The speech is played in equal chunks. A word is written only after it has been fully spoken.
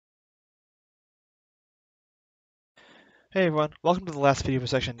Hey everyone, welcome to the last video for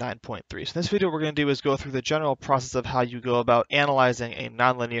section 9.3. So in this video what we're going to do is go through the general process of how you go about analyzing a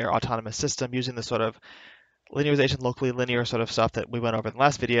nonlinear autonomous system using the sort of linearization locally linear sort of stuff that we went over in the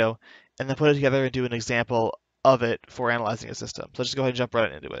last video, and then put it together and do an example of it for analyzing a system. So let's just go ahead and jump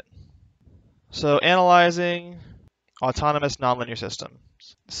right into it. So analyzing autonomous nonlinear systems.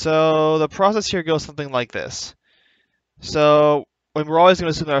 So the process here goes something like this. So we're always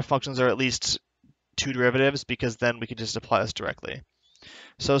going to assume that our functions are at least two derivatives because then we can just apply this directly.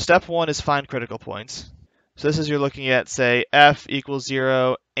 So step one is find critical points. So this is you're looking at, say, f equals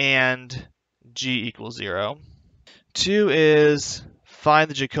 0 and g equals 0. Two is find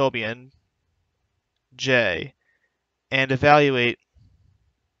the Jacobian, j, and evaluate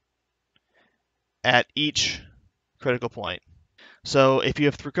at each critical point. So if you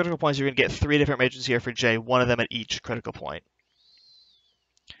have three critical points, you're going to get three different matrices here for j, one of them at each critical point.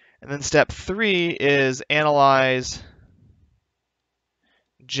 And then step three is analyze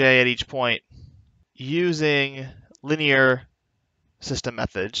j at each point using linear system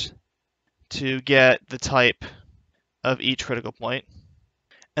methods to get the type of each critical point.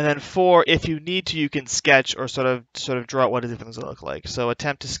 And then four, if you need to, you can sketch or sort of draw out what these things look like. So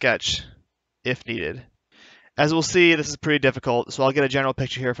attempt to sketch if needed. As we'll see, this is pretty difficult, so I'll get a general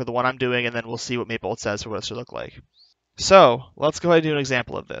picture here for the one I'm doing, and then we'll see what Maple says for what it should look like. So let's go ahead and do an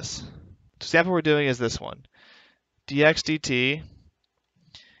example of this. The example we're doing is this one. dx dt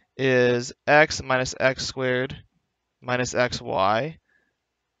is x minus x squared minus xy.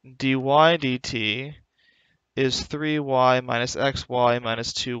 dy dt is 3y minus xy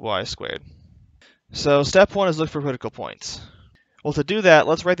minus 2y squared. So step one is look for critical points. Well, to do that,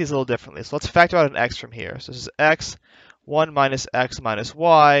 let's write these a little differently. So let's factor out an x from here. So this is x, 1 minus x minus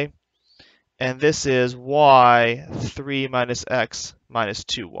y, and this is y, 3 minus x minus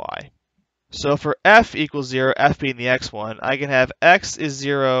 2y. So for f equals 0, f being the x1, I can have x is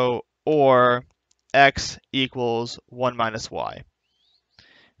 0 or x equals 1 minus y.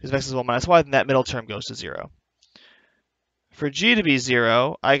 Because if x is 1 minus y, then that middle term goes to 0. For g to be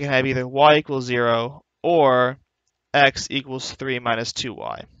 0, I can have either y equals 0 or x equals 3 minus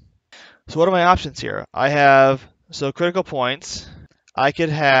 2y. So what are my options here? I have, so critical points, I could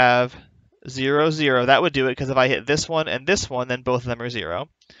have 0, 0. That would do it because if I hit this one and this one, then both of them are 0.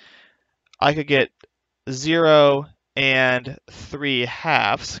 I could get 0 and 3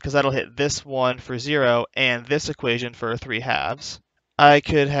 halves because that'll hit this one for 0 and this equation for 3 halves. I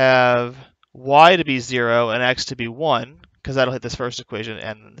could have y to be 0 and x to be 1 because that'll hit this first equation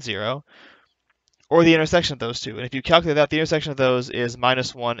and 0, or the intersection of those two. And if you calculate that, the intersection of those is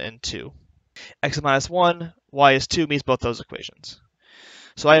minus 1 and 2. X is minus 1, y is 2 means both those equations.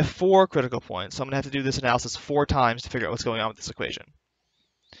 So I have 4 critical points, so I'm going to have to do this analysis 4 times to figure out what's going on with this equation.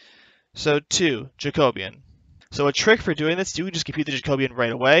 So 2, Jacobian. So a trick for doing this, you can just compute the Jacobian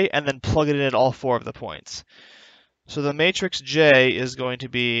right away and then plug it in at all 4 of the points. So the matrix J is going to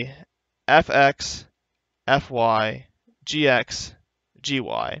be fx, fy, gx,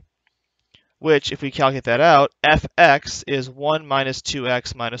 gy, which, if we calculate that out, fx is 1 minus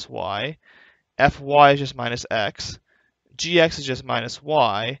 2x minus y, fy is just minus x, gx is just minus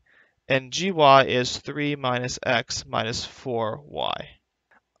y, and gy is 3 minus x minus 4y.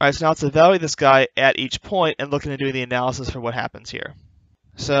 All right, so now let's evaluate this guy at each point and look into doing the analysis for what happens here.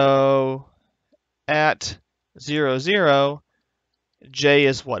 So at 0, 0, j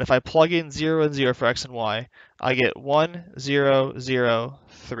is what? If I plug in 0 and 0 for x and y, I get 1, 0, 0,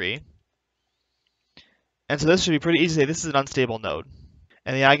 3. And so this should be pretty easy to say this is an unstable node.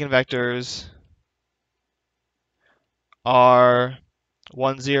 And the eigenvectors are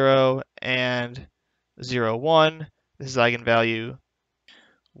 1, 0 and 0, 1. This is eigenvalue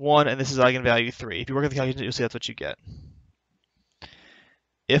 1, and this is eigenvalue 3. If you work with the calculation, you'll see that's what you get.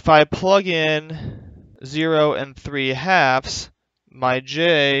 If I plug in 0 and 3 halves, my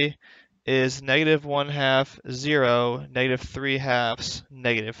j is negative 1 half, 0, negative 3 halves,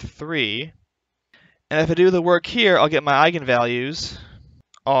 negative 3. And if I do the work here, I'll get my eigenvalues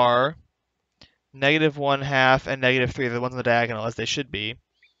are negative 1 half and negative 3. They're the ones on the diagonal, as they should be.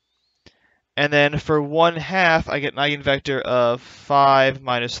 And then for 1 half, I get an eigenvector of 5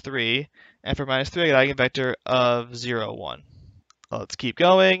 minus 3. And for minus 3, I get an eigenvector of 0, 1. Let's keep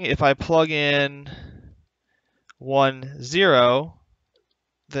going. If I plug in 1, 0,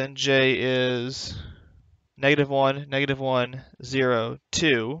 then j is negative 1, 0,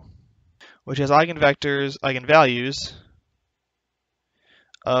 2, which has eigenvalues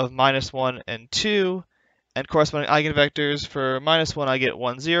of minus 1 and 2, and corresponding eigenvectors. For minus 1, I get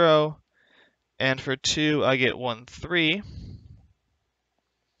 1, 0, and for 2, I get 1, 3.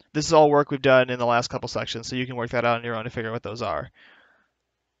 This is all work we've done in the last couple sections, so you can work that out on your own to figure out what those are.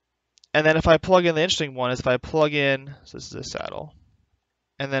 And then if I plug in, the interesting one is if I plug in, so this is a saddle,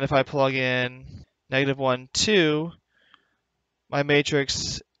 and then if I plug in -1, 2, my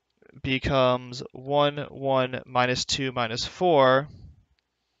matrix becomes 1, 1, -2, -4,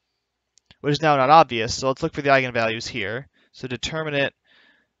 which is now not obvious. So let's look for the eigenvalues here. So determinant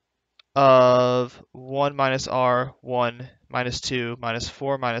of 1 minus r, 1 minus 2 minus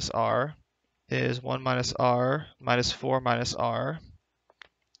 4 minus r is 1 minus r minus 4 minus r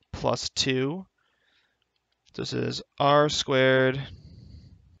plus 2. This is r squared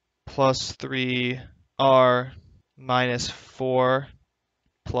plus 3r minus 4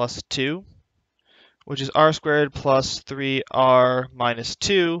 plus 2, which is r squared plus 3r minus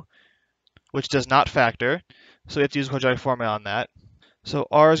 2, which does not factor. So we have to use quadratic formula on that. So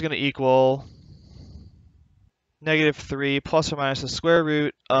r is going to equal -3 plus or minus the square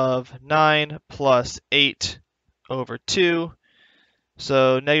root of 9 plus 8 over 2.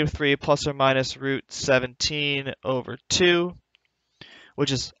 So -3 plus or minus root 17 over 2,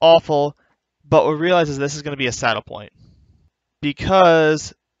 which is awful, but what we realize is this is going to be a saddle point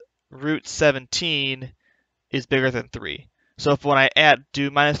because root 17 is bigger than 3. So if when I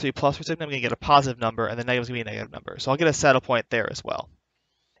do -3 plus root 17, I'm going to get a positive number, and the negative is going to be a negative number. So I'll get a saddle point there as well.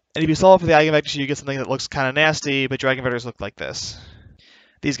 And if you solve for the eigenvectors, you get something that looks kind of nasty, but your eigenvectors look like this.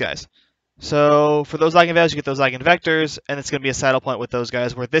 These guys. So for those eigenvalues, you get those eigenvectors, and it's going to be a saddle point with those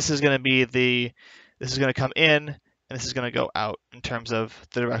guys, where this is going to be this is going to come in, and this is going to go out in terms of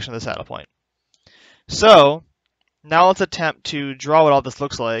the direction of the saddle point. So now let's attempt to draw what all this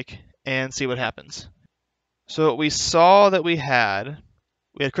looks like and see what happens. So we saw that we had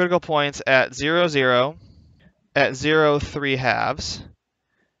critical points at 0, 0, at 0, 3/2,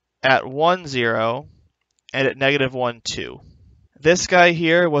 at 1, 0, and at -1, 2. This guy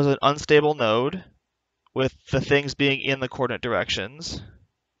here was an unstable node with the things being in the coordinate directions.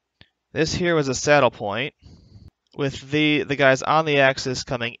 This here was a saddle point with the guys on the axis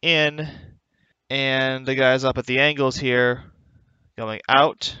coming in and the guys up at the angles here going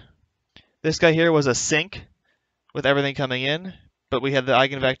out. This guy here was a sink with everything coming in, but we had the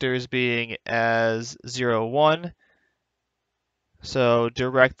eigenvectors being as 0, 1, so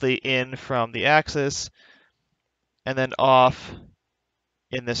directly in from the axis, and then off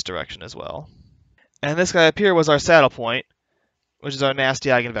in this direction as well. And this guy up here was our saddle point, which is our nasty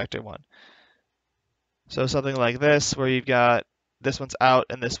eigenvector one. So something like this, where you've got this one's out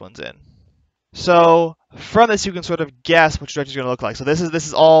and this one's in. So from this, you can sort of guess which direction is going to look like. So this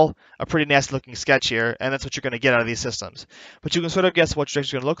is all a pretty nasty looking sketch here, and that's what you're going to get out of these systems. But you can sort of guess what direction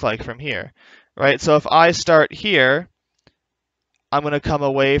is going to look like from here, right? So if I start here, I'm going to come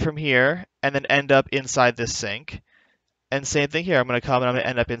away from here and then end up inside this sink. And same thing here, I'm going to come and I'm going to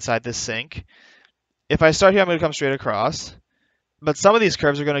end up inside this sink. If I start here, I'm going to come straight across. But some of these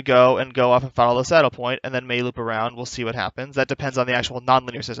curves are going to go off and follow the saddle point and then may loop around. We'll see what happens. That depends on the actual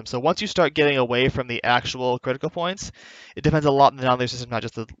nonlinear system. So once you start getting away from the actual critical points, it depends a lot on the nonlinear system, not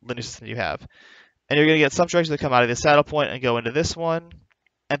just the linear system you have. And you're going to get some directions that come out of the saddle point and go into this one.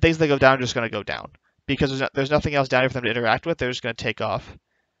 And things that go down are just going to go down. Because there's nothing else down here for them to interact with. They're just going to take off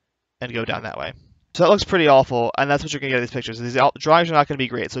and go down that way. So that looks pretty awful, and that's what you're going to get in these pictures. These drawings are not going to be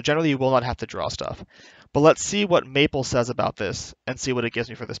great, so generally you will not have to draw stuff. But let's see what Maple says about this and see what it gives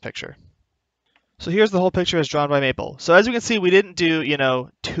me for this picture. So here's the whole picture as drawn by Maple. So as you can see, we didn't do,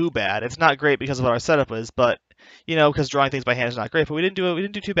 too bad. It's not great because of what our setup is, but, because drawing things by hand is not great, but we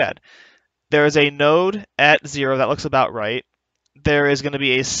didn't do too bad. There is a node at 0, that looks about right. There is going to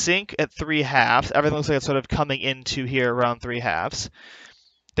be a sink at 3/2. Everything looks like it's sort of coming into here around 3/2.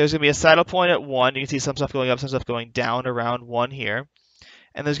 There's going to be a saddle point at 1. You can see some stuff going up, some stuff going down around 1 here.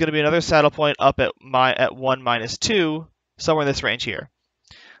 And there's going to be another saddle point up at 1 minus 2, somewhere in this range here.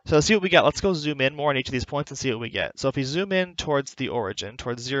 So let's see what we get. Let's go zoom in more on each of these points and see what we get. So if we zoom in towards the origin,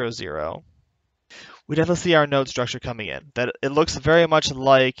 towards 0, 0, we definitely see our node structure coming in. That it looks very much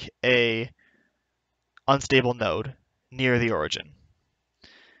like a unstable node near the origin.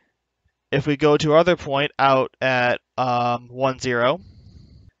 If we go to our other point out at 1, 0,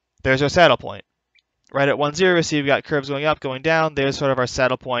 there's our saddle point. Right at 1, 0, we see we've got curves going up, going down. There's sort of our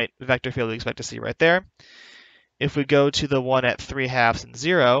saddle point vector field we expect to see right there. If we go to the one at 3/2 and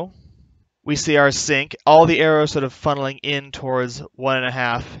 0, we see our sink. All the arrows sort of funneling in towards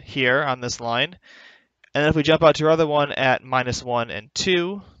 1.5 here on this line. And then if we jump out to our other one at -1 and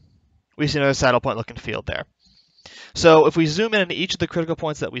 2, we see another saddle point looking field there. So if we zoom in on each of the critical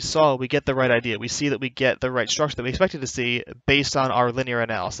points that we saw, we get the right idea. We see that we get the right structure that we expected to see based on our linear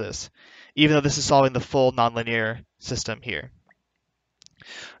analysis, even though this is solving the full nonlinear system here.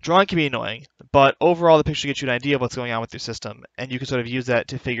 Drawing can be annoying, but overall the picture gets you an idea of what's going on with your system, and you can sort of use that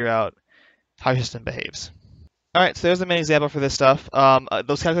to figure out how your system behaves. All right, so there's the main example for this stuff.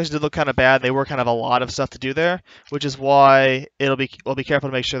 Those calculations did look kind of bad. They were kind of a lot of stuff to do there, which is why we'll be careful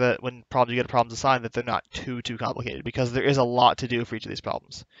to make sure that when you get problems assigned that they're not too complicated, because there is a lot to do for each of these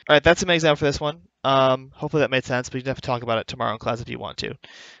problems. All right, that's the main example for this one. Hopefully that made sense, but you can have to talk about it tomorrow in class if you want to.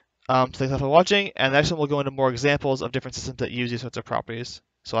 So thanks a lot for watching, and next one we'll go into more examples of different systems that use these sorts of properties.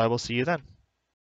 So I will see you then.